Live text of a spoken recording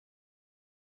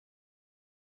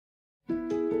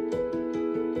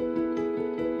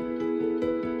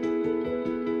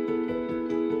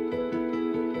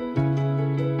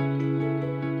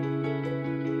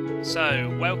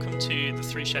So, welcome to the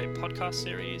Three Shape podcast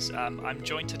series. I'm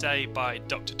joined today by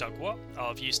Dr. Doug Watt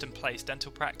of Euston Place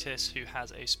Dental Practice, who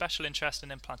has a special interest in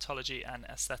implantology and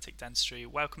aesthetic dentistry.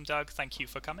 Welcome, Doug. Thank you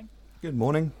for coming. Good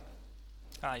morning.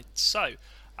 Hi. So,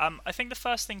 I think the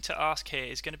first thing to ask here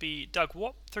is going to be, Doug,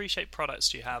 what Three Shape products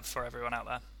do you have for everyone out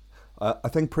there? I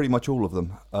think pretty much all of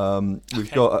them.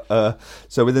 We've got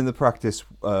so within the practice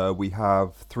we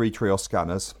have 3 Trios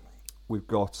scanners. We've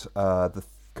got the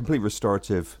complete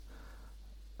restorative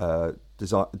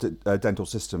dental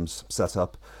systems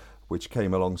setup, which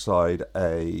came alongside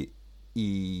a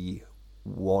E1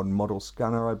 model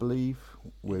scanner, I believe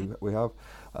we have,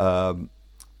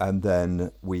 and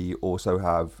then we also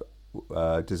have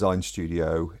Design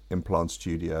Studio, Implant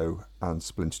Studio, and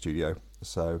Splint Studio.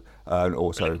 So, and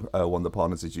also one of the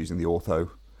partners is using the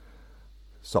Ortho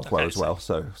software as well.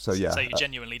 So yeah. So you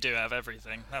genuinely do have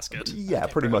everything. That's good. Yeah,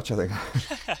 okay, pretty much, I think.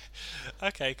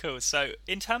 Okay, cool. So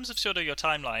in terms of sort of your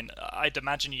timeline, I'd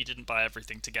imagine you didn't buy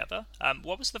everything together.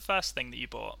 What was the first thing that you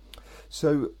bought?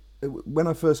 So when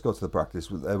I first got to the practice,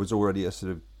 there was already a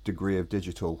sort of degree of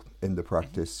digital in the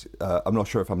practice. I'm not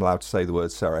sure if I'm allowed to say the word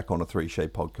CEREC on a Three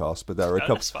Shape podcast, but there are a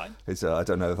couple. That's fine. I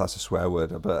don't know if that's a swear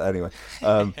word, but anyway.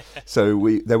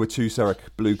 So there were 2 CEREC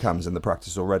blue cams in the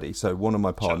practice already. So one of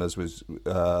my partners was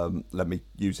let me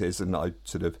use his, and I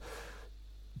sort of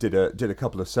did a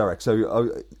couple of CEREC.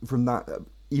 So from that,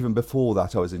 even before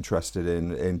that, I was interested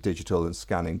in digital and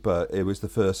scanning, but it was the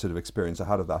first sort of experience I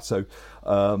had of that. So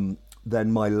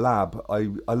then my lab,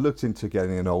 I looked into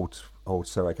getting an old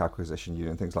CEREC acquisition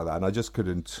unit and things like that, and I just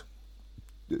couldn't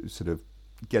sort of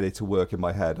get it to work in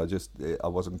my head. I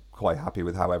wasn't quite happy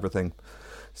with how everything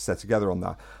set together on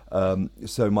that.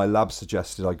 So my lab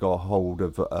suggested I got a hold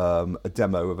of a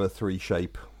demo of a 3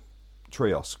 Shape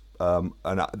Trios, and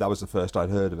that was the first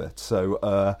I'd heard of it. So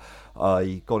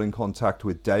I got in contact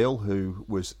with Dale, who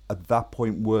was at that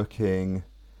point working.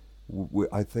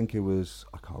 I think it was,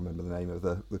 I can't remember the name of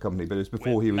the company, but it was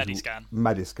before he was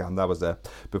Mediscan. That was there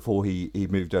before he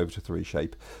moved over to 3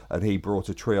 Shape, and he brought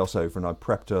a Trios over, and I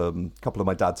prepped a couple of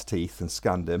my dad's teeth and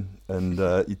scanned him, and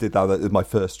he did that as my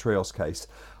first Trios case.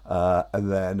 And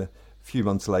then a few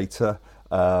months later,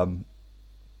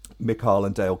 Mikhail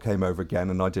and Dale came over again,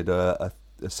 and I did a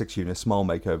 6-unit smile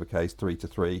makeover case,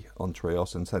 3-3 on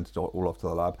Trios, and sent it all off to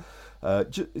the lab.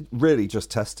 Really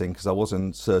just testing, because I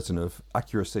wasn't certain of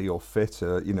accuracy or fit,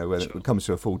 when it comes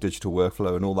to a full digital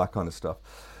workflow and all that kind of stuff.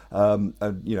 And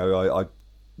I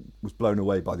was blown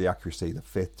away by the accuracy, the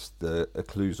fit, the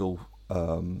occlusal,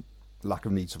 lack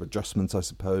of needs of adjustments, I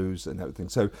suppose, and everything.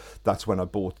 So that's when I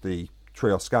bought the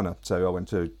Trios scanner. So I went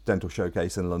to Dental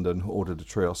Showcase in London, ordered a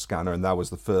Trios scanner, and that was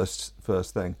the first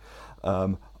thing.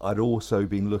 I'd also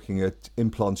been looking at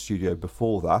Implant Studio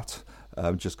before that,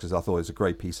 just because I thought it was a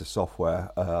great piece of software.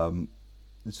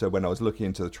 So when I was looking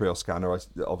into the Trios scanner,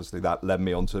 obviously that led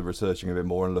me on to researching a bit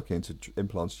more and looking into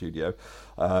Implant Studio.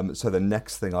 So the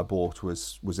next thing I bought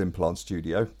was Implant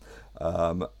Studio,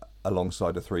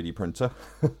 alongside a 3D printer.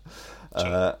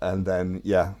 And then,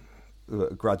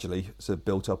 gradually sort of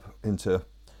built up into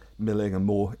milling and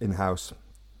more in-house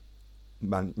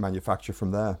manufacture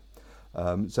from there.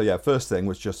 First thing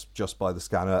was just buy the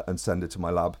scanner and send it to my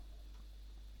lab.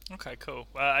 Okay, cool.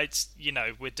 It's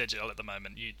with digital at the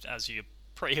moment, as you're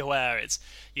pretty aware,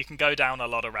 you can go down a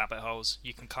lot of rabbit holes.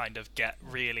 You can kind of get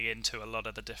really into a lot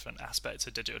of the different aspects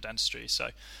of digital dentistry.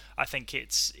 So I think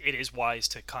it is wise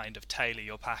to kind of tailor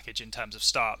your package in terms of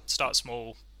start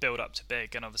small, build up to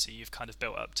big, and obviously you've kind of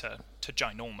built up to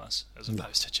ginormous as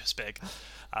opposed to just big,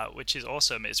 which is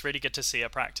awesome. It's really good to see a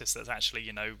practice that's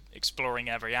actually exploring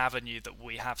every avenue that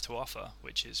we have to offer,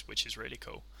 which is really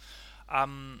cool.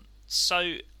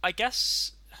 So I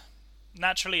guess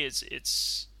naturally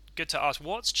it's good to ask,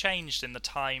 what's changed in the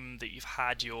time that you've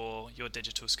had your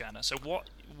digital scanner? So what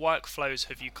workflows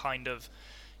have you kind of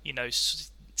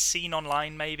seen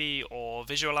online maybe, or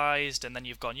visualized, and then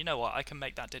you've gone, I can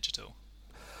make that digital?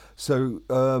 So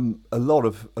a lot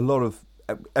of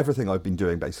everything I've been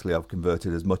doing, basically, I've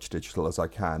converted as much digital as I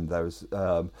can. There's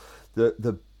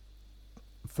the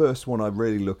first one I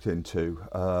really looked into,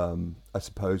 I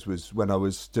suppose, was when I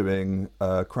was doing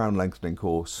a crown lengthening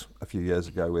course a few years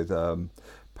ago with Hatem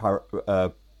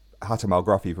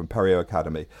Al-Grafi from Perio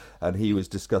Academy, and he was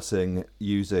discussing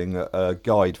using a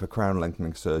guide for crown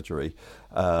lengthening surgery.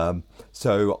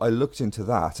 So I looked into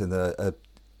that, and a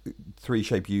 3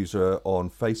 Shape user on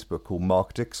Facebook called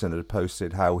Mark Dixon had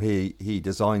posted how he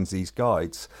designs these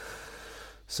guides.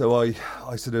 So I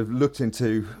sort of looked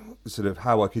into sort of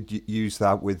how I could use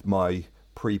that with my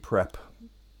pre-prep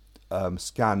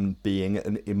scan being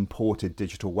an imported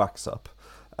digital wax up,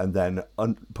 and then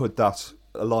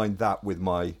align that with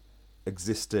my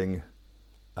existing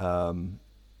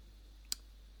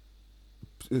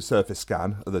surface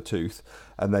scan of the tooth,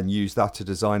 and then use that to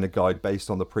design a guide based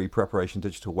on the pre-preparation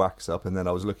digital wax up. And then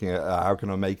I was looking at how can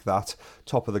I make that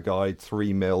top of the guide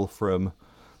 3mm from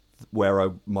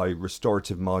where my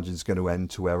restorative margin is going to end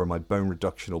to where my bone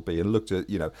reduction will be, and looked at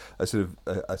a sort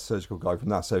of a surgical guide from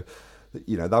that. So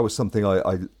that was something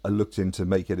I looked into,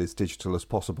 make it as digital as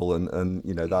possible, and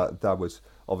that was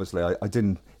obviously I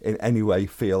didn't in any way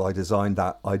feel I designed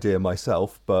that idea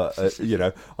myself, but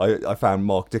I found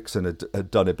Mark Dixon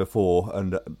had done it before,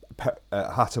 and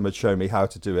Hattam had shown me how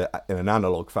to do it in an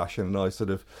analog fashion, and I sort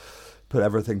of put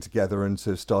everything together and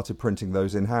sort of started printing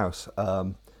those in house.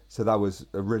 So that was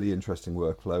a really interesting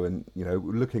workflow, and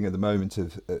looking at the moment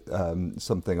of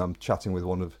something I'm chatting with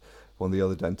one of the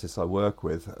other dentists I work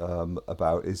with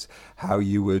about is how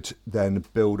you would then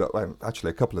build up. Well,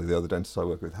 actually, a couple of the other dentists I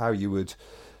work with, how you would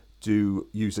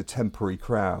use a temporary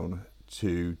crown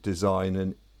to design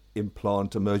an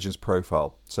implant emergence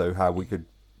profile. So how we could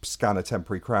scan a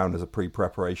temporary crown as a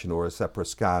pre-preparation or a separate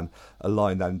scan,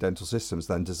 align that in dental systems,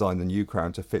 then design the new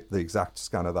crown to fit the exact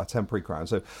scan of that temporary crown.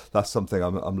 So that's something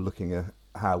I'm looking at,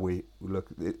 how we look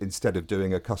instead of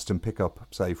doing a custom pickup,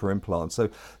 say, for implants. So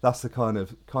that's the kind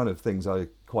of things I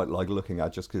quite like looking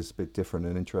at, just because it's a bit different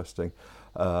and interesting.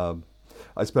 I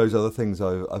suppose other things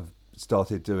I've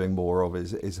started doing more of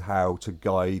is how to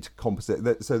guide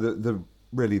composite. So the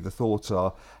thoughts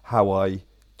are how I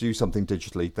do something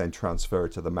digitally, then transfer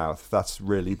it to the mouth. That's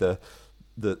really the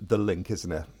link,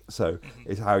 isn't it? So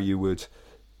it's how you would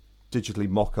digitally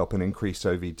mock up an increased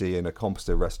OVD in a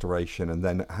composite restoration, and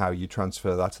then how you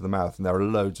transfer that to the mouth. And there are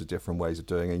loads of different ways of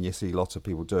doing it, and you see lots of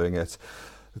people doing it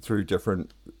through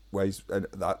different ways, and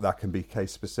that can be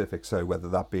case specific. So whether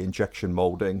that be injection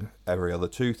molding every other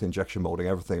tooth, injection molding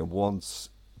everything at once,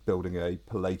 building a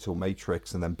palatal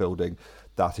matrix and then building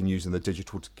that and using the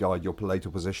digital to guide your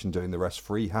palatal position, doing the rest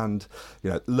freehand,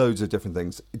 loads of different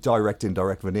things. Direct,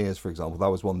 indirect veneers, for example, that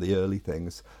was one of the early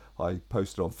things I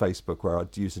posted on Facebook, where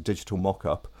I'd use a digital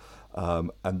mock-up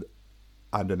and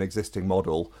an existing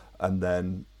model, and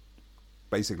then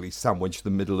basically sandwich the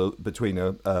middle between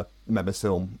a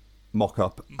Memosilm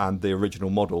mock-up and the original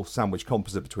model, sandwich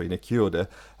composite between it, cured it,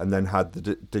 and then had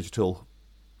the digital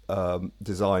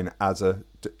design as a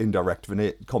indirect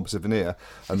veneer, composite veneer,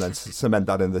 and then cement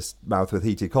that in this mouth with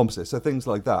heated composite. So things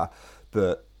like that,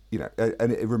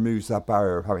 and it removes that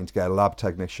barrier of having to get a lab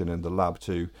technician in the lab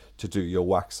to do your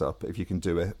wax up. If you can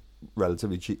do it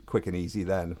relatively quick and easy,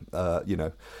 then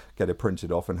get it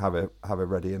printed off and have it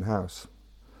ready in house.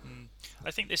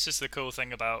 I think this is the cool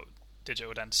thing about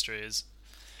digital dentistry, is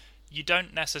you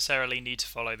don't necessarily need to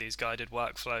follow these guided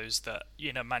workflows that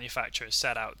manufacturers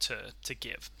set out to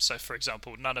give. So, for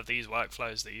example, none of these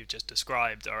workflows that you've just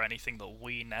described are anything that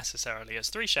we necessarily as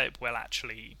 3Shape will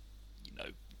actually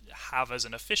have as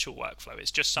an official workflow.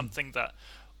 It's just something that,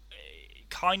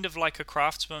 kind of like a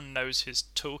craftsman knows his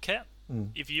toolkit.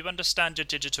 If you understand your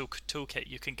digital toolkit,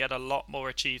 you can get a lot more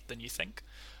achieved than you think.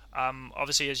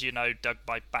 Obviously, as you know, Doug,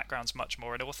 my background's much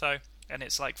more in ortho. And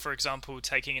it's like, for example,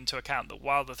 taking into account that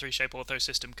while the 3Shape Ortho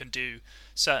system can do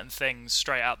certain things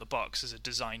straight out the box as a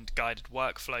designed guided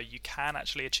workflow, you can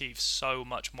actually achieve so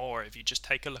much more if you just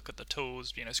take a look at the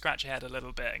tools, scratch your head a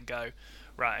little bit and go,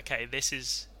 right, okay, this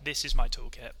is my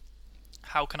toolkit.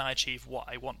 How can I achieve what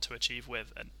I want to achieve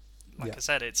with? And like I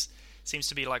said, it seems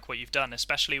to be like what you've done,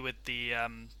 especially with the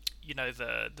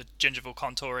the gingival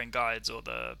contouring guides, or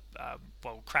the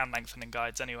crown lengthening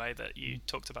guides anyway, that you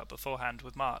talked about beforehand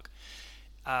with Mark.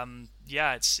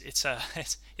 It's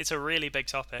a really big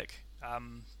topic. I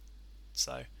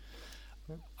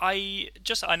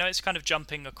know it's kind of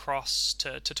jumping across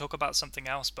to talk about something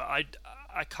else, but I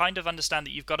kind of understand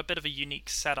that you've got a bit of a unique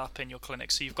setup in your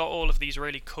clinic. So you've got all of these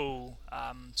really cool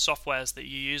softwares that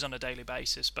you use on a daily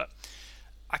basis, but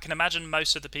I can imagine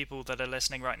most of the people that are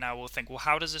listening right now will think, well,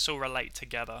 how does this all relate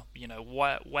together?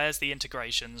 Where's the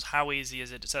integrations? How easy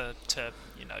is it to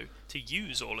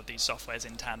use all of these softwares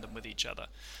in tandem with each other?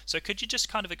 So could you just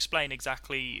kind of explain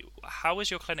exactly how is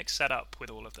your clinic set up with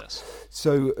all of this?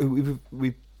 So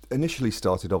we initially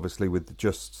started obviously with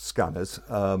just scanners,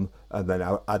 and then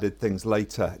added things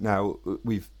later. Now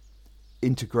we've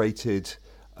integrated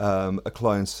a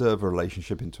client-server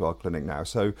relationship into our clinic now.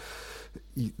 So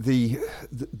the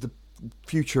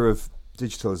future of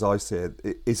digital, as I see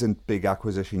it, isn't big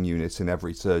acquisition units in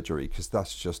every surgery, because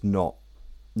that's just not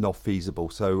feasible.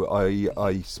 So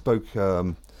I spoke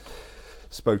to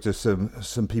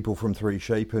some people from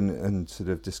 3Shape and sort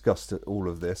of discussed all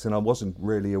of this, and I wasn't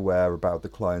really aware about the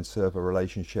client-server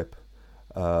relationship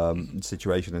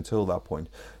situation until that point.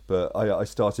 But I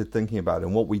started thinking about it,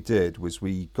 and what we did was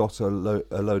we got a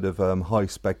load of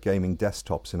high-spec gaming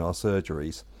desktops in our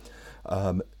surgeries,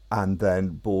 and then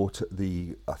bought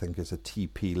I think it's a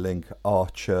TP-Link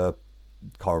Archer,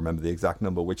 can't remember the exact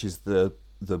number, which is the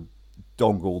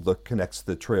dongle that connects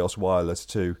the Trios wireless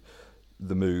to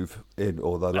the Move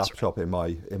or the laptop in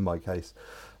my case.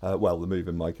 The Move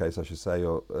in my case, I should say.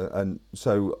 And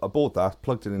so I bought that,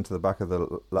 plugged it into the back of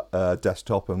the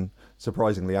desktop, and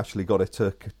surprisingly actually got it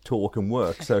to talk and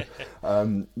work. So,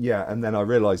 and then I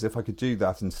realised if I could do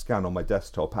that and scan on my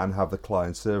desktop and have the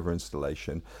client-server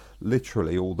installation,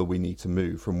 literally all that we need to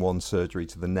move from one surgery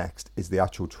to the next is the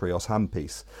actual Trios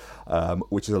handpiece,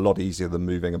 which is a lot easier than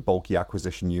moving a bulky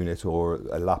acquisition unit or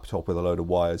a laptop with a load of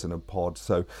wires and a pod.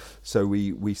 So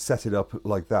we set it up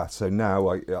like that. So now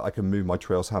I can move my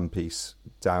Trios handpiece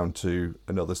down to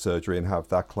another surgery and have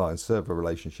that client-server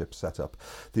relationship set up.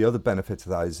 The other benefit to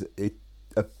that is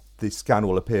the scan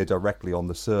will appear directly on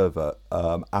the server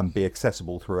and be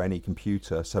accessible through any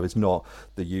computer. So it's not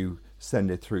that you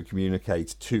send it through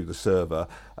Communicate to the server,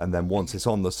 and then once it's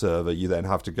on the server, you then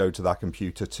have to go to that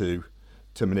computer to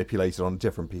manipulate it on a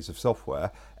different piece of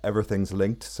software. Everything's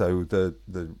linked, so the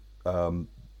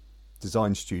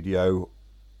Design Studio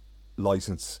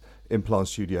license, Implant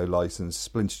Studio license,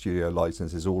 Splint Studio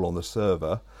license is all on the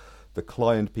server. The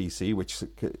client PC, which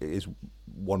is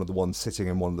one of the ones sitting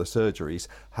in one of the surgeries,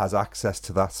 has access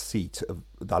to that seat of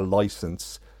that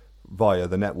license via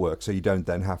the network, so you don't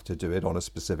then have to do it on a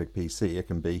specific PC. It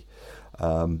can be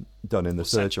done in the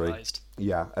surgery.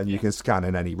 And you can scan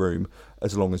in any room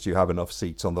as long as you have enough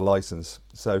seats on the license.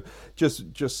 So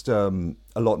just a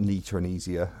lot neater and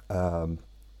easier, and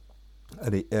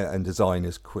design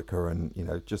is quicker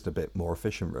and just a bit more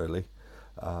efficient, really.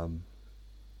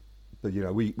 But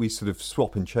we sort of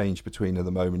swap and change between at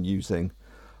the moment using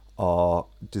our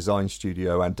Design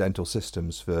Studio and Dental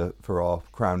Systems for our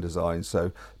crown design.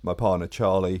 So my partner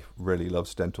Charlie really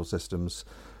loves Dental Systems.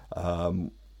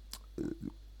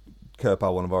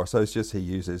 Kirpal, one of our associates, he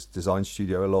uses Design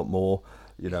Studio a lot more.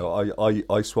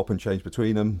 I swap and change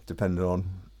between them depending on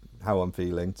how I'm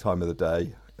feeling, time of the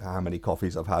day, how many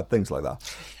coffees I've had, things like that.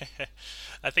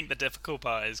 I think the difficult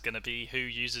part is going to be who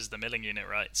uses the milling unit,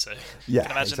 right? So you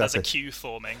can imagine there's a queue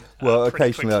forming. Well,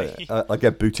 occasionally I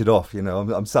get booted off.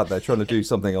 I'm sat there trying to do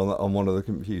something on one of the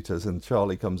computers, and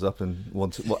Charlie comes up and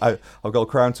wants. I've got a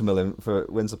crown to mill in for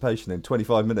when's the patient in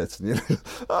 25 minutes. And,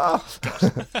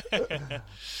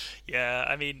 Yeah,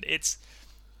 I mean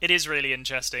it is really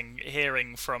interesting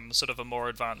hearing from sort of a more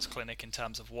advanced clinic in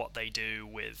terms of what they do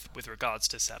with regards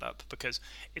to setup, because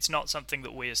it's not something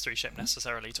that we as 3Shape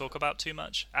necessarily talk about too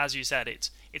much. As you said,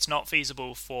 it's not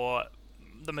feasible for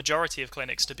the majority of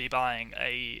clinics to be buying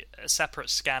a separate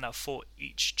scanner for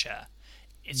each chair.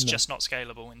 It's just not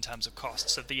scalable in terms of cost.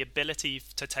 So the ability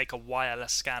to take a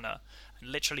wireless scanner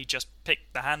and literally just pick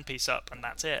the handpiece up and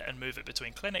that's it, and move it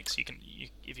between clinics.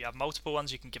 If you have multiple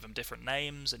ones, you can give them different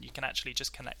names, and you can actually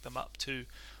just connect them up to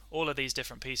all of these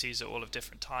different PCs at all of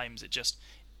different times.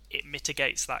 It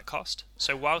mitigates that cost.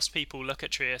 So whilst people look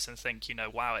at Trios and think,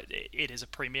 wow, it is a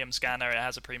premium scanner, it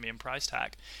has a premium price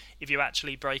tag, if you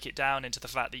actually break it down into the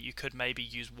fact that you could maybe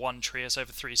use one Trios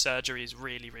over 3 surgeries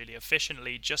really, really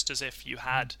efficiently, just as if you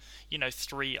had,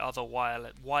 3 other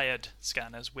wired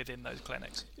scanners within those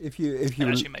clinics. It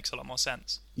actually makes a lot more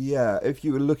sense. Yeah, if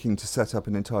you were looking to set up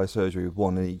an entire surgery with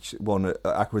one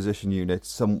acquisition unit,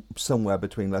 somewhere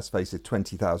between, let's face it,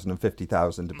 20,000 and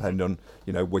 50,000, depending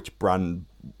on which brand,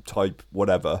 type,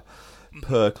 whatever,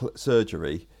 per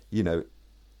surgery.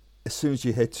 As soon as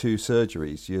you hit 2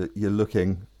 surgeries, you're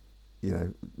looking,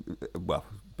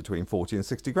 between 40 and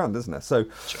 60 grand, isn't it? So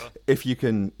sure. If you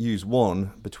can use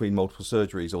 1 between multiple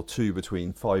surgeries or 2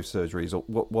 between 5 surgeries or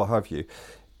what have you,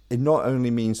 it not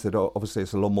only means that obviously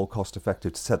it's a lot more cost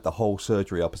effective to set the whole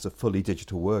surgery up as a fully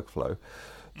digital workflow.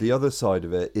 The other side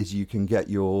of it is you can get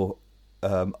your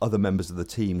other members of the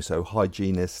team, so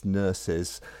hygienists,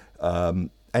 nurses,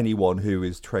 anyone who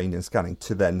is trained in scanning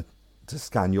to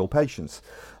scan your patients.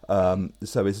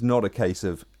 So it's not a case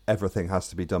of everything has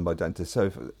to be done by dentists. So,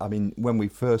 when we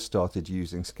first started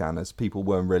using scanners, people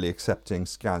weren't really accepting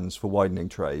scans for widening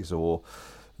trays or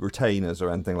retainers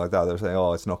or anything like that. They were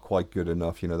saying, it's not quite good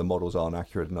enough, the models aren't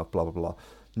accurate enough, blah, blah, blah.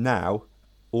 Now,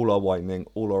 all our whitening,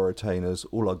 all our retainers,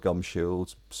 all our gum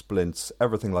shields, splints,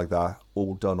 everything like that,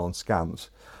 all done on scans.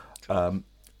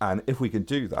 And if we can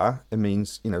do that, it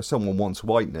means, someone wants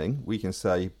whitening, we can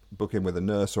say, book in with a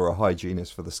nurse or a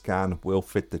hygienist for the scan, we'll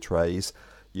fit the trays.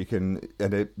 And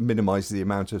it minimises the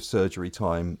amount of surgery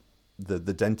time the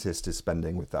dentist is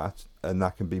spending with that, and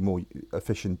that can be more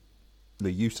efficient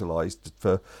utilised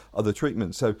for other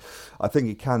treatments. So I think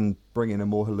it can bring in a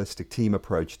more holistic team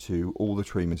approach to all the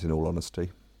treatments, in all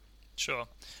honesty. Sure.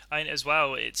 I mean, as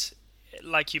well, it's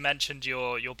like you mentioned,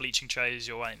 your bleaching trays,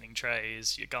 your whitening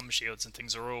trays, your gum shields and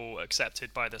things are all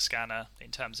accepted by the scanner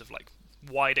in terms of like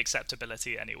wide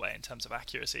acceptability anyway, in terms of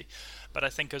accuracy. But I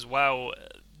think as well,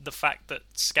 the fact that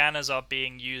scanners are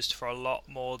being used for a lot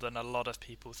more than a lot of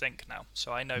people think now.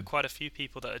 So I know quite a few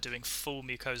people that are doing full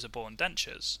mucosa-borne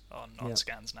dentures on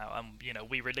scans now. And, you know,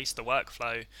 we released the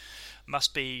workflow,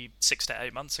 must be 6 to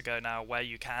 8 months ago now, where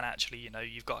you can actually, you know,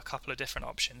 you've got a couple of different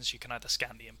options. You can either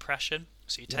scan the impression,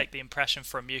 so you take the impression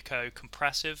for a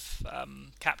mucocompressive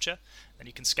capture, then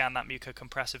you can scan that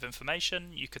mucocompressive information.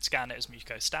 You could scan it as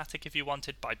mucostatic if you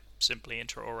wanted by simply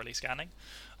intraorally scanning,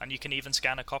 and you can even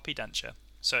scan a copy denture.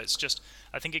 So it's just,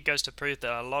 I think it goes to prove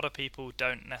that a lot of people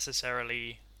don't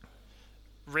necessarily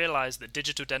realize that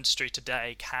digital dentistry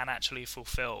today can actually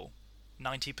fulfill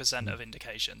 90% of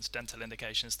indications, dental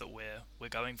indications that we're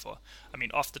going for. I mean,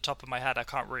 off the top of my head, I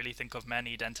can't really think of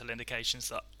many dental indications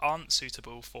that aren't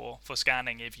suitable for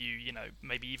scanning if you know,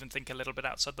 maybe even think a little bit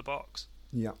outside the box.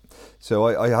 Yeah. So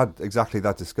I had exactly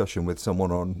that discussion with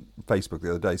someone on Facebook the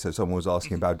other day. So someone was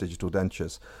asking about digital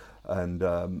dentures,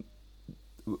 and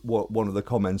one of the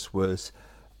comments was,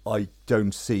 I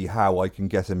don't see how I can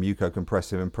get a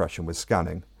mucocompressive impression with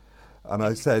scanning. And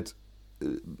I said,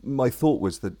 my thought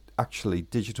was that actually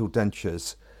digital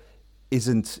dentures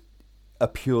isn't a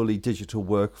purely digital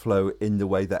workflow in the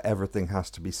way that everything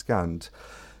has to be scanned.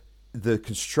 The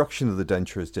construction of the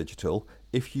denture is digital.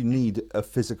 If you need a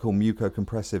physical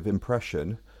mucocompressive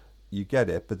impression, you get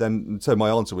it. But then, so my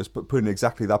answer was putting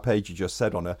exactly that page you just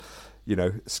said on a, you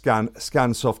know, scan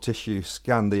soft tissue,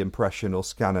 scan the impression, or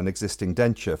scan an existing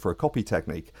denture for a copy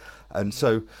technique. And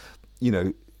so, you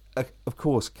know, of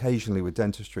course, occasionally with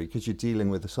dentistry, because you're dealing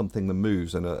with something that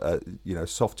moves and you know,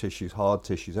 soft tissues, hard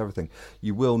tissues, everything,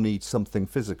 you will need something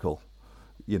physical.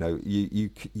 You know,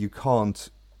 you can't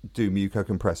do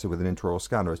mucocompressive with an intraoral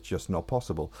scanner. It's just not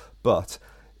possible. But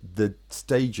the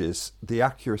stages, the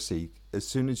accuracy, as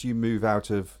soon as you move out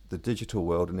of the digital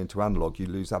world and into analog, you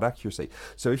lose that accuracy.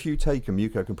 So if you take a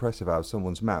mucocompressive out of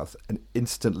someone's mouth and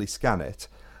instantly scan it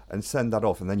and send that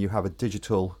off, and then you have a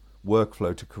digital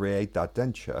workflow to create that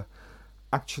denture,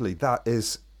 actually that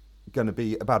is going to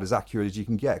be about as accurate as you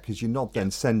can get, because you're not then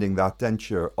sending that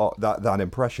denture, that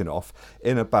impression off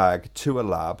in a bag to a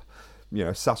lab, you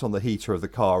know, sat on the heater of the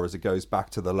car as it goes back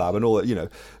to the lab, and all that, you know,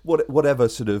 whatever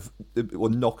sort of, or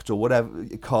knocked or whatever,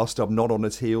 cast up, not on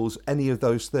its heels, any of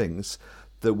those things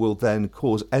that will then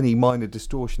cause any minor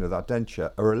distortion of that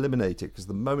denture are eliminated, because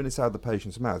the moment it's out of the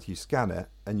patient's mouth, you scan it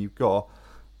and you've got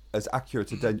as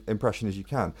accurate a impression as you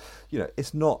can. You know,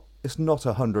 it's not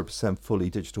 100% fully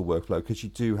digital workflow, because you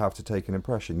do have to take an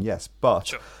impression, yes, but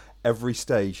Sure. every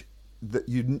stage that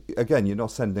you're not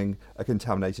sending a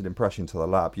contaminated impression to the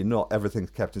lab.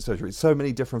 Everything's kept in surgery. It's so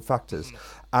many different factors,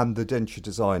 and the denture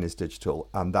design is digital,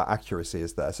 and that accuracy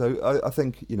is there. So I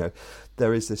think, you know,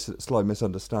 there is this slight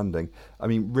misunderstanding. I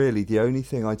mean, really, the only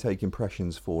thing I take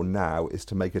impressions for now is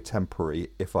to make a temporary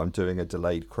if I'm doing a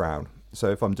delayed crown. So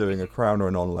if I'm doing a crown or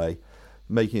an onlay,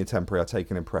 making a temporary, I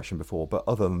take an impression before. But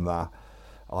other than that,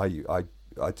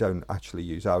 I don't actually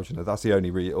use alginate. That's the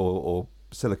only or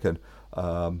silicon.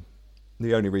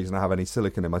 The only reason I have any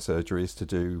silicon in my surgery is to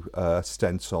do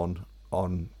stents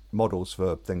on models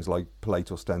for things like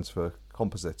palatal stents for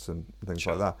composites and things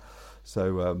like that.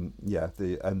 So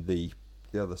the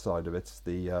other side of it's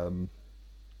the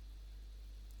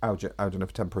alginate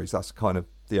for temporaries. That's kind of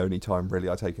the only time really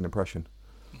I take an impression.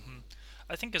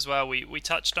 I think as well we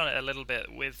touched on it a little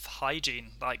bit with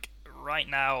hygiene. Like right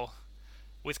now,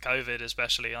 with COVID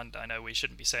especially, and I know we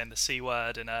shouldn't be saying the C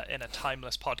word in a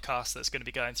timeless podcast that's going to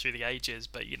be going through the ages,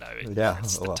 but you know,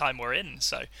 it's the time we're in.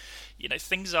 So, you know,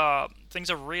 things are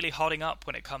really hotting up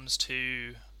when it comes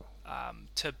to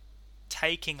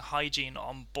taking hygiene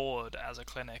on board as a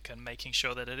clinic and making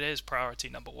sure that it is priority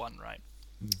number one, right?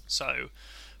 So,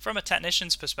 from a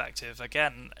technician's perspective,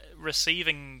 again,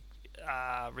 receiving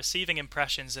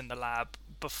impressions in the lab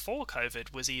before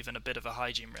COVID was even a bit of a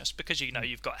hygiene risk, because you know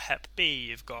you've got Hep B,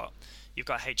 you've got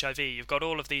HIV, you've got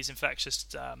all of these infectious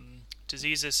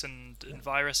diseases and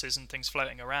viruses and things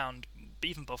floating around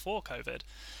even before COVID.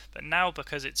 But now,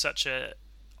 because it's such a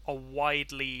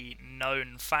widely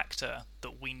known factor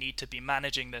that we need to be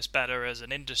managing this better as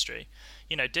an industry,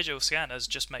 you know, digital scanners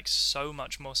just makes so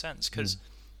much more sense, because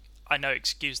I know,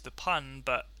 excuse the pun,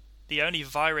 but the only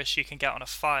virus you can get on a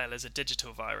file is a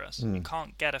digital virus. You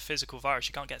can't get a physical virus.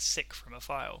 You can't get sick from a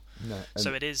file. No,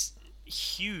 so it is,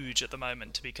 huge at the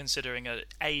moment to be considering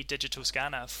a digital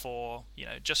scanner for,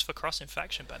 just for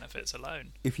cross-infection benefits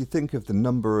alone. If you think of the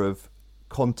number of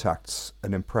contacts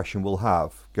an impression will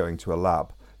have going to a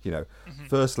lab,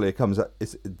 firstly it comes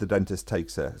the dentist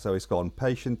takes it, so it's gone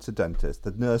patient to dentist.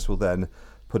 The nurse will then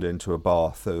put it into a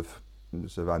bath of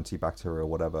sort of antibacterial,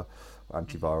 whatever,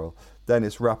 antiviral. Then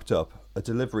it's wrapped up. A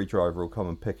delivery driver will come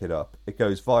and pick it up. It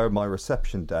goes via my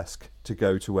reception desk to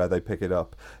go to where they pick it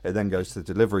up. It then goes to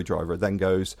the delivery driver. It then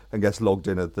goes and gets logged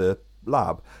in at the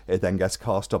lab. It then gets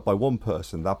cast up by one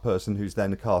person. That person who's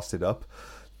then cast it up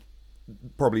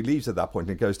probably leaves at that point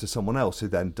and goes to someone else who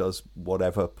then does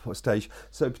whatever stage.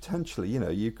 So potentially,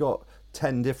 you've got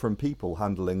 10 different people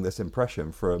handling this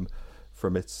impression from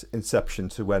its inception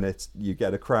to when you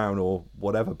get a crown or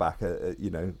whatever back at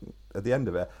the end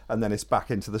of it, and then it's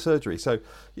back into the surgery. So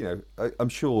I'm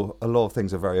sure a lot of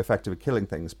things are very effective at killing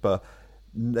things, but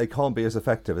they can't be as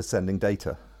effective as sending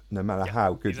data, no matter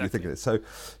how good you think it is. So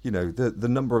the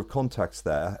number of contacts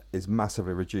there is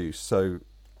massively reduced, so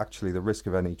actually the risk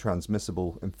of any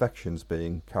transmissible infections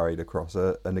being carried across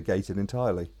are negated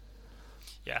entirely.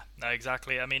 Yeah, no,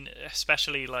 exactly. I mean,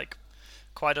 especially like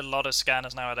quite a lot of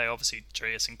scanners nowadays, obviously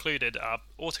Trius included, are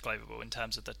autoclavable in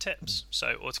terms of the tips.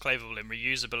 So autoclavable and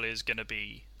reusable is going to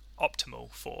be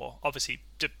optimal for, obviously,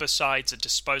 besides a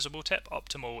disposable tip,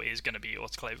 optimal is going to be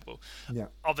autoclavable. Yeah.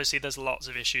 Obviously, there's lots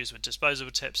of issues with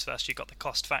disposable tips. First, you've got the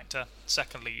cost factor.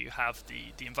 Secondly, you have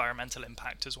the environmental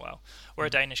impact as well. We're a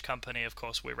Danish company, of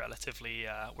course. We're relatively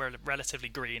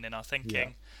green in our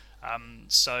thinking. Yeah.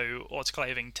 So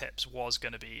autoclaving tips was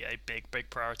going to be a big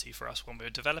priority for us when we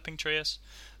were developing Trius,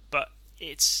 but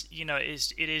it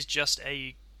is just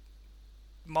a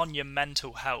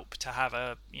monumental help to have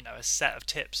a set of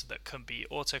tips that can be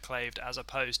autoclaved, as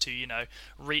opposed to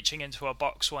reaching into a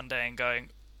box one day and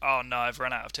going, oh no, I've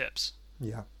run out of tips.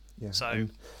 Yeah. So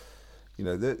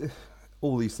and,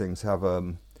 all these things have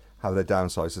their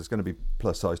downsides. There's going to be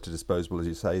plus sides to disposable, as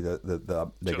you say,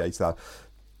 that negates that.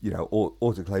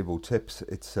 Autoclavable tips,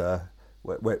 it's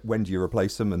when do you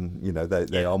replace them? And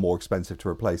they are more expensive to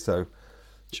replace. So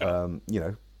sure.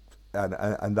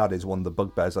 And that is one of the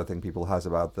bugbears I think people has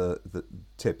about the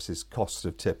tips, is cost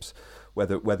of tips,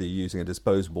 whether you're using a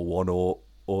disposable one or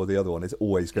the other one is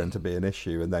always going to be an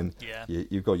issue. And then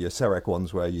you've got your CEREC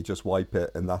ones where you just wipe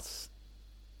it and that's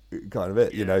kind of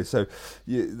it. So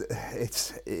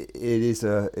it's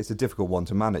a difficult one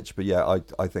to manage, but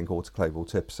I think autoclavable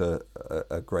tips are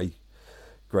a great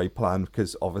plan,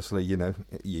 because obviously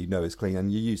it's clean,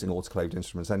 and you're using autoclaved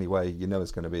instruments anyway.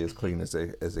 It's going to be as clean as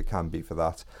it can be for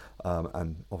that,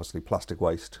 and obviously plastic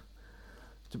waste.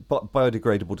 But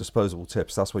biodegradable disposable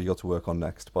tips, that's what you got to work on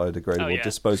next. Biodegradable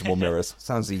disposable mirrors.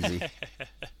 Sounds easy.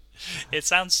 It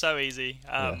sounds so easy,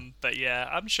 but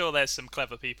I'm sure there's some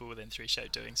clever people within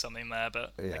 3Shape doing something there,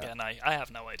 but again, I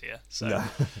have no idea. So, no.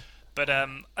 But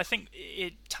I think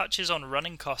it touches on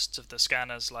running costs of the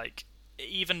scanners, like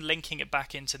even linking it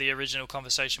back into the original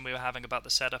conversation we were having about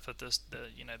the setup of the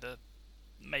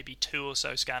maybe 2 or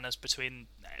so scanners between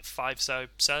 5 so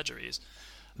surgeries.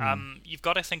 You've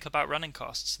got to think about running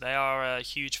costs. They are a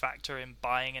huge factor in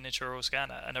buying an intraoral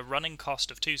scanner, and a running cost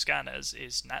of 2 scanners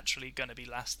is naturally going to be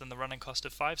less than the running cost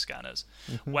of 5 scanners.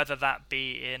 Whether that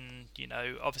be in,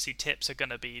 obviously tips are going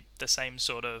to be the same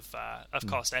sort of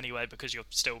cost anyway, because you're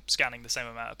still scanning the same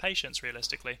amount of patients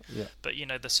realistically. But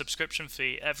the subscription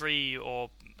fee,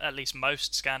 or at least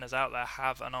most scanners out there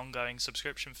have an ongoing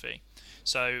subscription fee.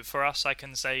 So for us, I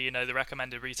can say the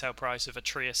recommended retail price of a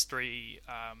Trius 3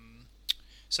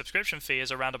 subscription fee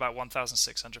is around about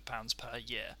 £1,600 per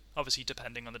year, obviously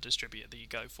depending on the distributor that you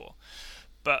go for.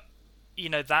 But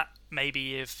that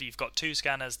maybe if you've got 2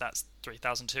 scanners, that's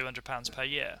 £3,200 per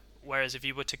year. Whereas if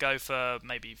you were to go for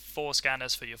maybe 4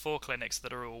 scanners for your 4 clinics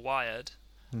that are all wired,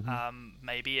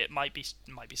 maybe it might be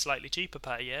slightly cheaper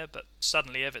per year, but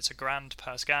suddenly if it's £1,000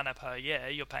 per scanner per year,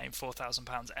 you're paying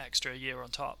 £4,000 extra a year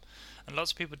on top. And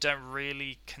lots of people don't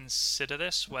really consider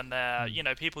this when they're,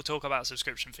 people talk about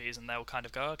subscription fees and they'll kind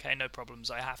of go, okay, no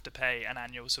problems, I have to pay an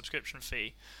annual subscription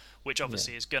fee, which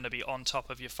obviously is going to be on top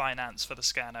of your finance for the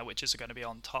scanner, which is going to be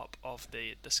on top of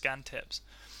the scan tips.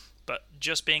 But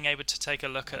just being able to take a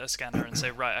look at a scanner and say,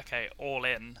 right, okay, all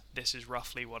in, this is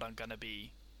roughly what I'm going to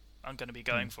be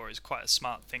going for, is quite a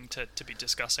smart thing to be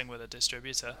discussing with a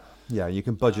distributor. Yeah, you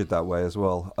can budget that way as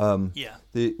well. On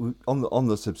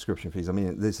the subscription fees, I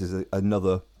mean, this is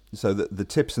another. So the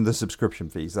tips and the subscription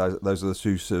fees, those are the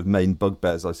 2 sort of main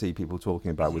bugbears I see people talking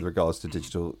about with regards to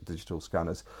digital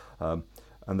scanners,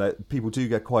 and that people do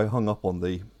get quite hung up on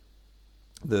the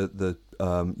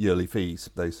yearly fees.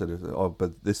 They sort of,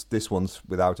 but this one's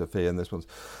without a fee and this one's.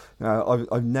 Now,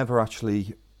 I've never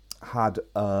actually had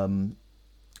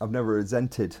I've never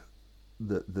resented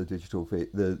the digital fee,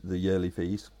 the yearly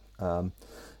fees,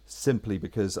 simply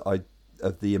because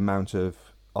of the amount of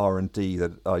R&D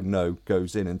that I know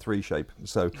goes in 3Shape.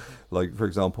 So, like for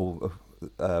example,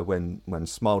 when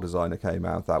Smile Designer came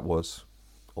out, that was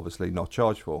obviously not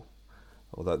charged for.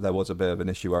 Although there was a bit of an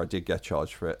issue where I did get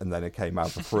charged for it, and then it came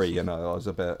out for free, and I was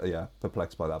a bit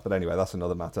perplexed by that. But anyway, that's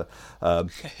another matter.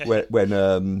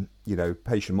 When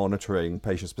patient monitoring,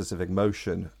 patient specific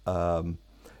motion,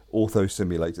 ortho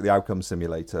simulator, the outcome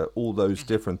simulator, all those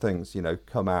different things,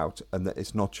 come out, and that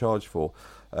it's not charged for,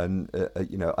 and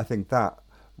I think that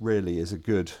really is a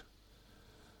good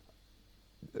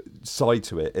side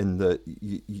to it, in that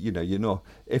you're not,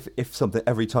 if something,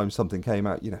 every time something came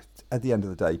out, at the end of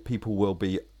the day people will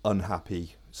be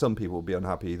unhappy. Some people will be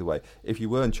unhappy either way. If you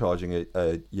weren't charging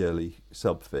a yearly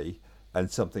sub fee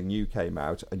and something new came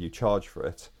out and you charge for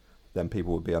it, then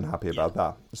people would be unhappy about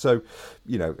that. So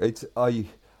it's I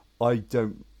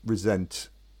don't resent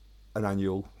an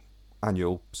annual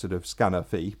sort of scanner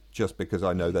fee just because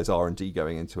I know there's R&D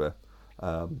going into it.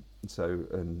 So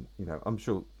I'm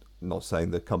sure, not saying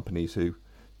that companies who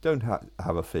don't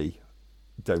have a fee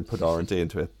don't put R&D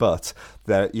into it, but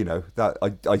there,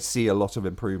 that I see a lot of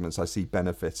improvements. I see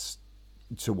benefits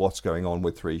to what's going on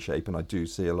with 3Shape, and I do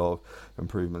see a lot of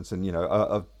improvements. And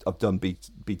I've done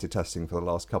beta testing for the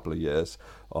last couple of years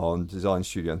on Design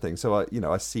Studio and things, so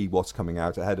I see what's coming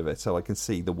out ahead of it, so I can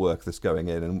see the work that's going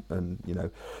in,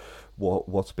 and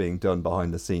what's being done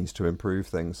behind the scenes to improve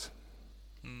things.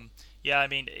 Yeah, I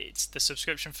mean, it's the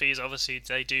subscription fees. Obviously,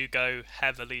 they do go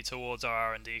heavily towards our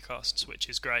R&D costs, which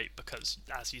is great because,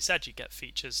 as you said, you get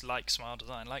features like Smile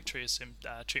Design, like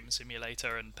Treatment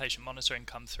Simulator, and patient monitoring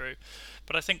come through.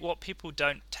 But I think what people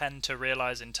don't tend to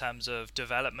realize in terms of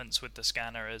developments with the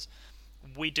scanner is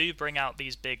we do bring out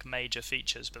these big major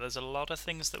features, but there's a lot of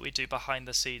things that we do behind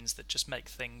the scenes that just make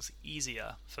things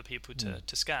easier for people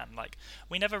to scan. Like,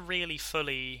 we never really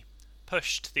fully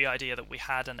pushed the idea that we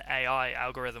had an AI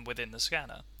algorithm within the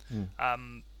scanner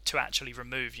to actually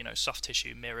remove, soft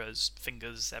tissue, mirrors,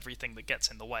 fingers, everything that gets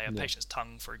in the way. A patient's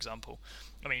tongue, for example.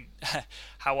 I mean,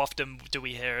 how often do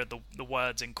we hear the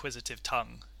words inquisitive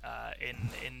tongue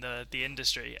in the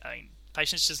industry? I mean,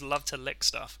 patients just love to lick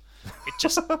stuff.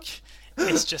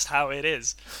 It's just how it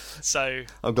is. So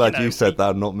I'm glad you said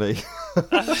that, not me.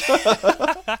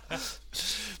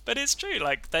 But it's true.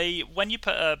 Like, when you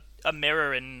put a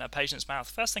mirror in a patient's mouth,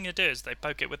 first thing they do is they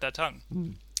poke it with their tongue.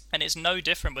 And it's no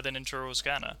different with an intraoral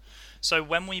scanner. So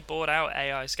when we brought out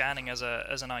AI scanning as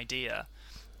an idea,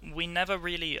 we never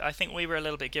really, I think we were a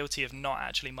little bit guilty of not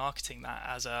actually marketing that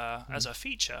as a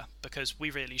feature, because we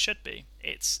really should be.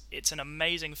 It's an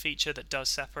amazing feature that does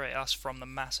separate us from the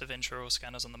massive intraoral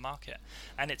scanners on the market.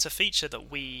 And it's a feature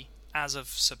that we, as of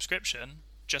subscription,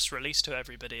 just released to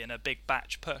everybody in a big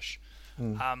batch push.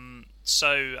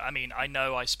 So, I mean, I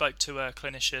know I spoke to a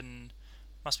clinician,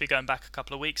 must be going back a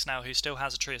couple of weeks now, who still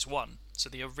has a Trius 1. So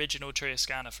the original Trius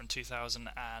scanner from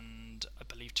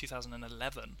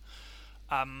 2011.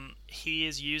 He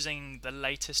is using the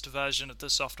latest version of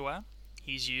the software.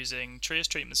 He's using Trius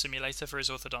Treatment Simulator for his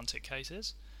orthodontic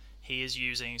cases. He is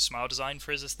using Smile Design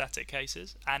for his aesthetic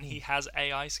cases, and he has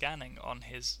AI scanning on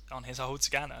his old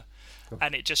scanner.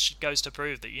 And it just goes to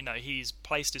prove that he's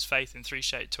placed his faith in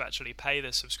 3Shape to actually pay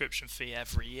the subscription fee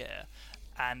every year,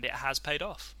 and it has paid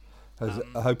off.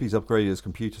 I hope he's upgraded his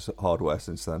computer hardware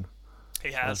since then.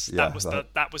 He has.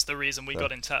 That was the reason we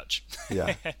got in touch.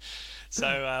 Yeah.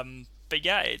 So, but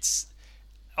yeah, it's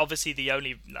obviously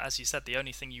as you said, the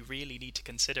only thing you really need to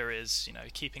consider is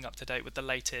keeping up to date with the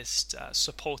latest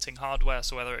supporting hardware.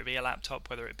 So whether it be a laptop,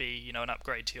 whether it be an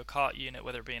upgrade to your cart unit,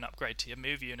 whether it be an upgrade to your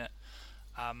Move unit.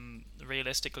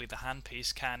 Realistically, the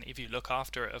handpiece can, if you look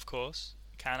after it, of course,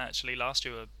 can actually last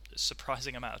you a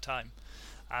surprising amount of time.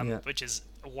 Which is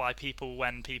why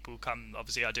when people come,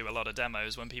 obviously I do a lot of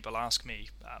demos, when people ask me,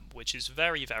 which is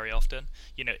very, very often,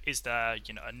 is there,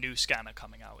 a new scanner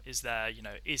coming out? Is there,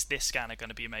 is this scanner going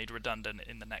to be made redundant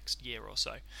in the next year or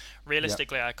so?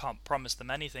 Realistically, I can't promise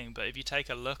them anything, but if you take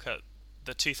a look at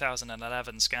the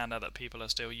 2011 scanner that people are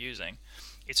still using,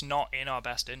 it's not in our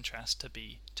best interest to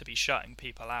be shutting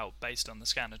people out based on the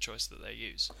scanner choice that they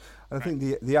use. I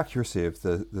think the accuracy of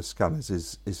the scanners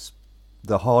is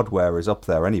the hardware is up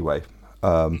there anyway.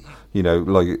 I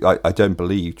don't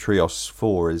believe Trios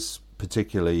 4 is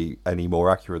particularly any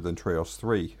more accurate than Trios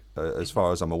 3 as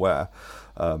far as I'm aware.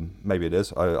 Maybe it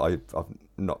is. I've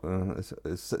not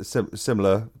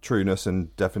similar trueness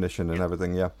and definition and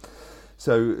everything. Yeah.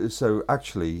 So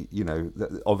actually,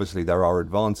 obviously there are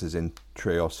advances in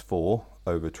Trios 4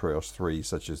 over Trios 3,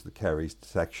 such as the caries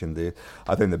detection.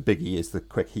 I think the biggie is the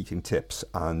quick heating tips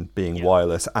and being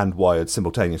wireless and wired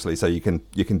simultaneously, so you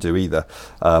can do either.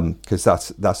 Because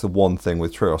that's the one thing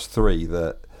with Trios 3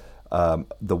 that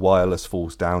the wireless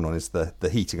falls down on, is the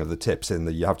heating of the tips, in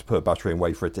that you have to put a battery and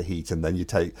wait for it to heat, and then you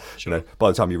take, by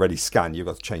the time you're ready to scan, you've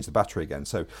got to change the battery again.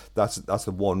 So that's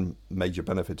the one major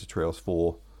benefit to Trios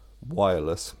 4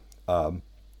 wireless.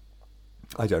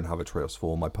 I don't have a Trios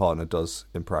 4. My partner does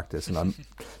in practice, and I'm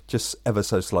just ever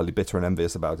so slightly bitter and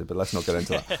envious about it. But let's not get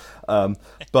into that.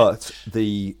 But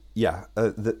the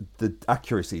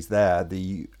accuracy's there.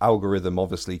 The algorithm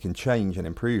obviously can change and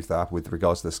improve that with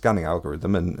regards to the scanning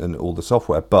algorithm and all the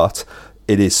software. But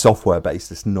it is software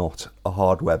based. It's not a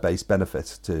hardware based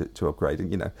benefit to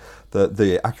upgrading.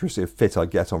 The accuracy of fit I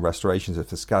get on restorations, if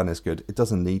the scan is good, it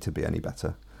doesn't need to be any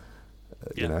better.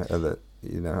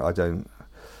 I don't.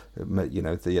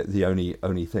 The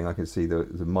only thing I can see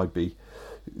that might be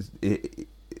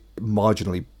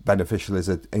marginally beneficial is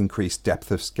an increased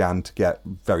depth of scan to get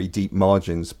very deep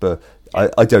margins, but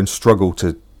I don't struggle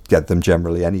to get them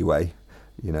generally anyway.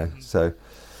 So.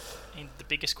 The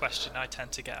biggest question I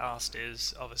tend to get asked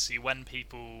is, obviously, when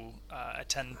people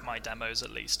attend my demos,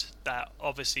 at least, they're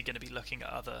obviously going to be looking at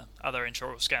other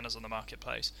intraoral scanners on the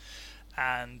marketplace.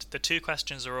 And the two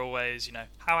questions are always,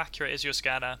 how accurate is your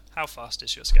scanner? How fast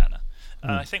is your scanner?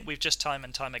 I think we've just time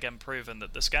and time again proven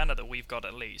that the scanner that we've got,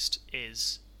 at least,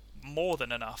 is more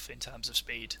than enough in terms of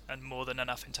speed and more than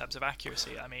enough in terms of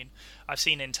accuracy. I mean, I've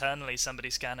seen internally somebody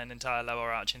scan an entire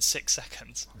lower arch in 6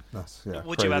 seconds. Would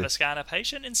crazy. You ever scan a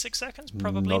patient in 6 seconds?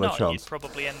 Probably not. You'd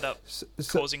probably end up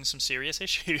causing some serious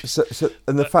issues.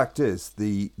 And the fact is,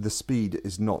 the speed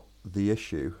is not the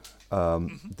issue.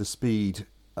 The speed...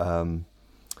 when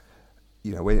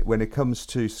it comes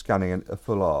to scanning a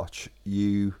full arch,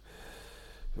 it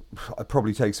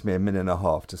probably takes me a minute and a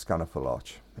half to scan a full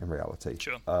arch in reality.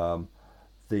 Sure.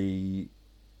 The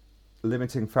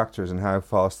limiting factor isn't how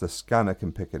fast the scanner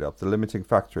can pick it up. The limiting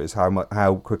factor is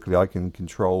how quickly I can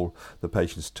control the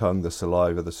patient's tongue, the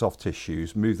saliva, the soft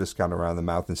tissues, move the scanner around the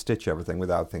mouth and stitch everything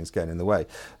without things getting in the way.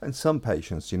 And some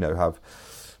patients, have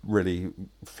really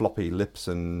floppy lips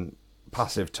and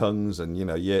passive tongues, and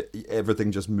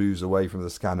everything just moves away from the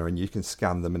scanner, and you can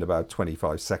scan them in about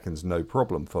 25 seconds, no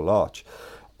problem, full arch.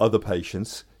 Other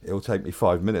patients, it'll take me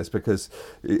 5 minutes, because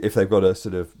if they've got a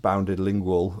sort of bounded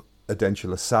lingual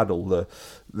edentulous saddle,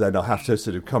 then I have to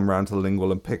sort of come around to the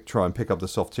lingual and try and pick up the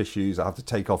soft tissues. I have to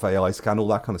take off AI scan, all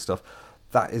that kind of stuff.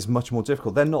 That is much more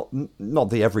difficult. They're not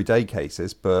the everyday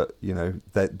cases, but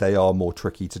they are more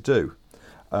tricky to do.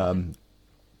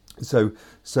 So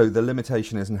the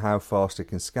limitation isn't how fast it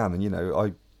can scan. And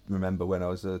I remember when I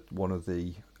was at one of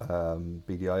the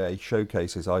BDIA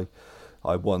showcases, I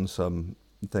won some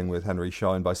thing with Henry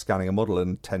Schein by scanning a model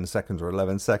in 10 seconds or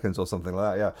 11 seconds or something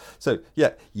like that. Yeah. So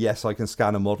yes, I can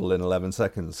scan a model in 11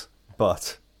 seconds,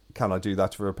 but can I do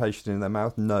that for a patient in their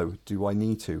mouth? No. Do I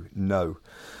need to? No.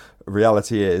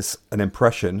 Reality is, an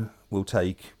impression will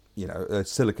take, a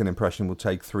silicon impression will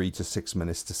take 3 to 6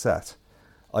 minutes to set.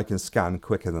 I can scan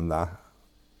quicker than that.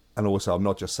 And also, I'm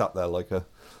not just sat there like a,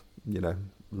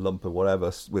 lump or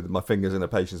whatever with my fingers in a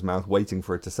patient's mouth waiting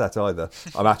for it to set either.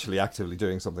 I'm actually actively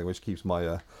doing something which keeps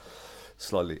my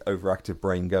slightly overactive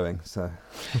brain going. So,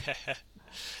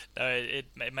 no,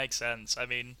 it makes sense. I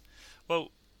mean, well,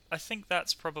 I think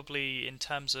that's probably, in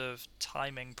terms of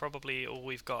timing, probably all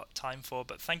we've got time for.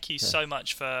 But thank you so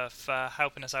much for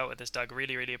helping us out with this, Doug.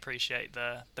 Really, really appreciate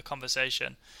the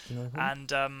conversation. Mm-hmm.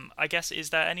 And I guess, is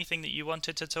there anything that you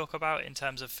wanted to talk about in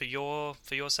terms of for your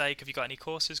sake? Have you got any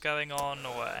courses going on,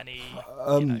 or any?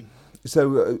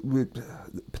 So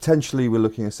potentially we're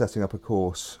looking at setting up a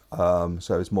course.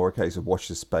 So it's more a case of watch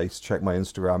this space, check my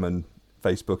Instagram and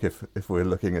Facebook if we're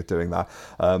looking at doing that.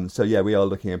 We are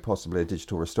looking at possibly a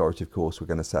digital restorative course we're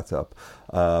going to set up.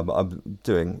 I'm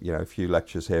doing a few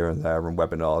lectures here and there and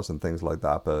webinars and things like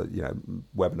that, but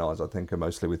webinars I think are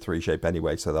mostly with 3Shape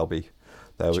anyway, so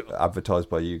they're sure. Advertised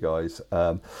by you guys.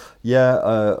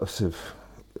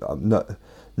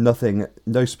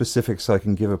 No specifics I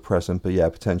can give at present, but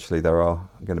potentially there are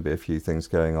going to be a few things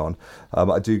going on.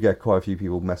 I do get quite a few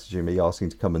people messaging me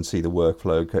asking to come and see the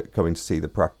workflow, coming to see the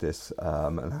practice,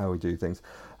 and how we do things.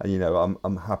 And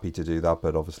I'm happy to do that,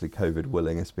 but obviously COVID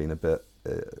willing, it's been a bit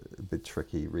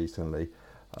tricky recently.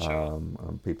 Sure.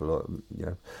 People are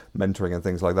mentoring and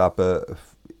things like that, but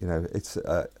it's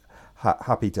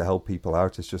happy to help people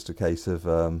out. It's just a case of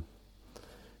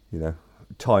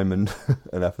time and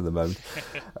enough at the moment.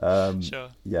 Sure.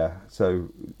 Yeah. So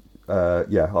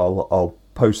I'll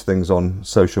post things on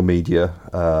social media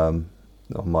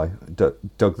on my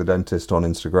Doug the Dentist on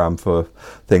Instagram for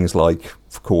things like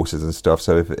for courses and stuff.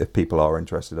 So if people are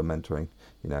interested in mentoring,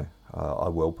 I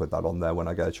will put that on there when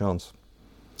I get a chance.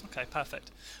 Okay,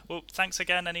 perfect. Well, thanks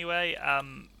again anyway.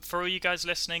 For all you guys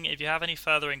listening, if you have any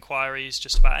further inquiries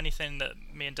just about anything that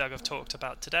me and Doug have talked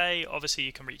about today, obviously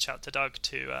you can reach out to Doug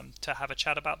to have a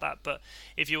chat about that. But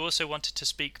if you also wanted to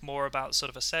speak more about sort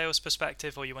of a sales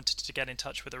perspective, or you wanted to get in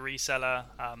touch with a reseller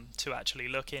to actually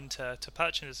look into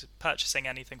purchasing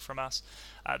anything from us,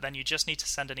 then you just need to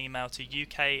send an email to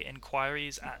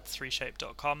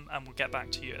ukinquiries@3shape.com and we'll get back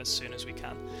to you as soon as we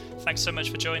can. Thanks so much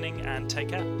for joining and take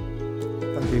care.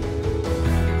 Thank you.